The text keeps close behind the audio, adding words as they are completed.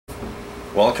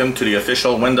Welcome to the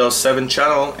official Windows 7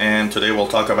 channel, and today we'll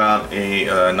talk about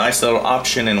a nice little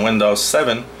option in Windows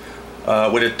 7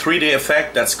 with a 3D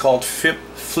effect that's called Flip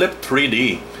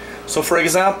 3D. So for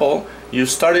example, you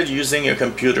started using your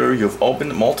computer, you've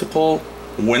opened multiple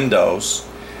windows,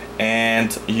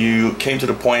 and you came to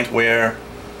the point where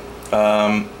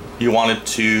you wanted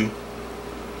to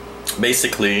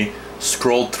basically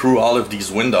scroll through all of these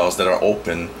windows that are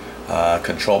open,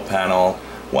 control panel,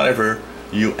 whatever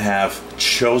you have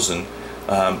chosen.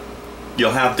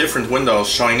 You'll have different windows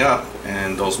showing up,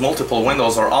 and those multiple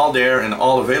windows are all there and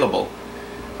all available.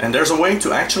 And there's a way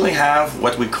to actually have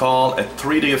what we call a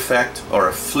 3D effect, or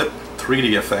a flip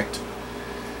 3D effect.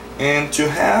 And to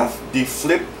have the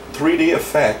flip 3D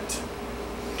effect,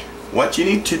 what you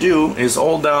need to do is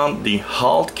hold down the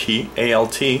Alt key,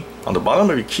 ALT, on the bottom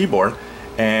of your keyboard,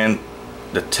 and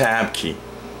the Tab key.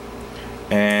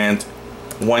 And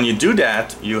when you do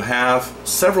that, you have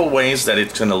several ways that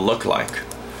it's going to look like.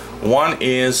 One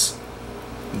is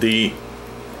the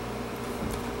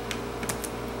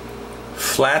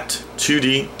flat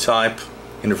 2D type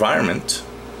environment,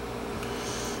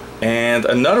 and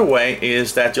another way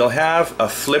is that you'll have a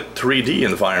flip 3D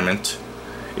environment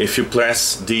if you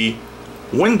press the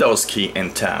Windows key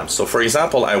and Tab. So for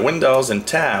example, I Windows and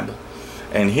Tab,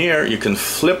 and here you can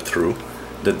flip through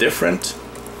the different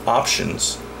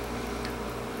options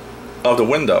of the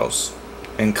windows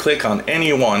and click on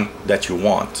any one that you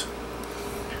want.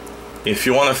 If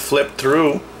you want to flip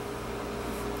through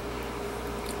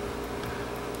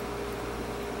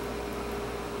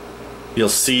you'll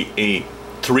see a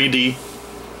 3D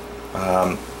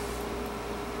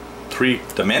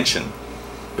 3-dimension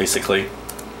basically,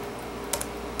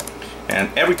 and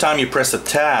every time you press a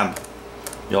tab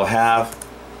you'll have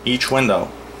each window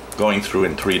going through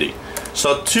in 3D.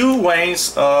 So two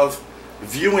ways of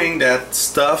viewing that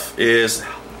stuff is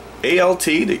ALT,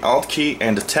 the Alt key,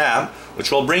 and the Tab,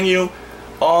 which will bring you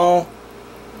all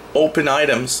open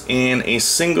items in a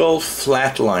single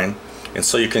flat line, and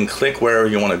so you can click wherever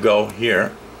you want to go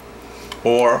here,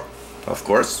 or of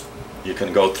course you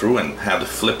can go through and have the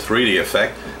flip 3D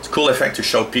effect. It's a cool effect to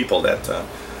show people that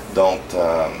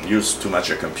don't use too much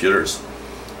your computers.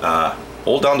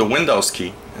 Hold down the Windows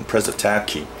key and press the Tab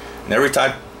key, and every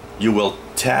time you will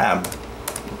tab,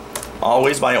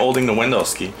 always by holding the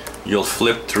Windows key, you'll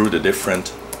flip through the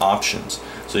different options.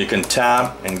 So you can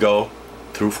tab and go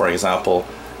through, for example,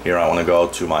 here I want to go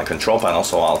to my control panel,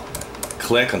 so I'll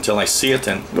click until I see it,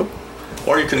 and whoop.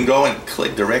 Or you can go and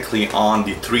click directly on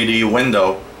the 3D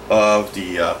window of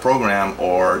the program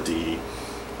or the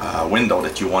window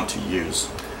that you want to use.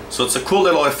 So it's a cool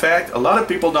little effect. A lot of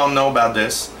people don't know about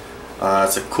this.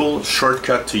 It's a cool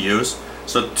shortcut to use.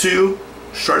 So two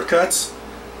shortcuts.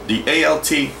 The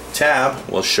ALT tab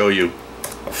will show you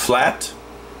a flat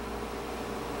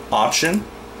option.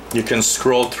 You can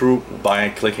scroll through by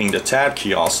clicking the Tab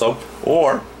key also,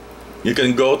 or you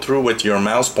can go through with your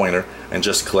mouse pointer and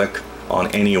just click on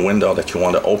any window that you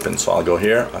want to open. So I'll go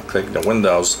here, I'll click the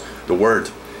Windows, the Word,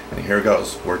 and here it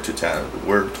goes, Word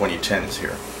 2010 is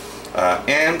here.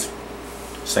 And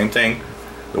same thing,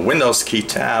 the Windows key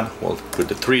Tab will put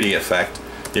the 3D effect.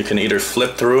 You can either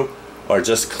flip through or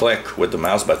just click with the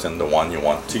mouse button the one you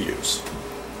want to use.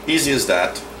 Easy as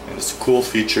that, and it's a cool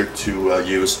feature to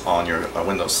use on your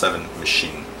Windows 7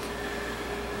 machine.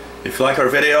 If you like our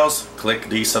videos, click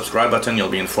the subscribe button. You'll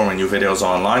be informed of new videos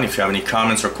online. If you have any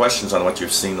comments or questions on what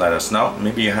you've seen, let us know.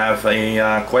 Maybe you have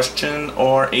a question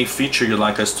or a feature you'd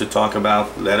like us to talk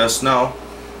about, let us know.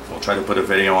 We'll try to put a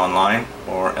video online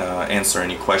or answer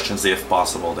any questions if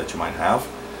possible that you might have.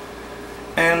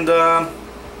 And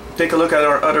take a look at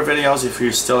our other videos if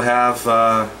you still have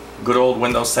a good old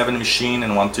Windows 7 machine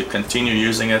and want to continue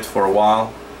using it for a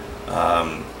while.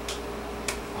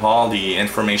 All the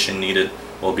information needed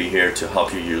will be here to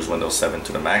help you use Windows 7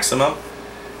 to the maximum.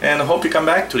 And I hope you come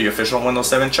back to the official Windows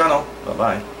 7 channel.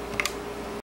 Bye-bye.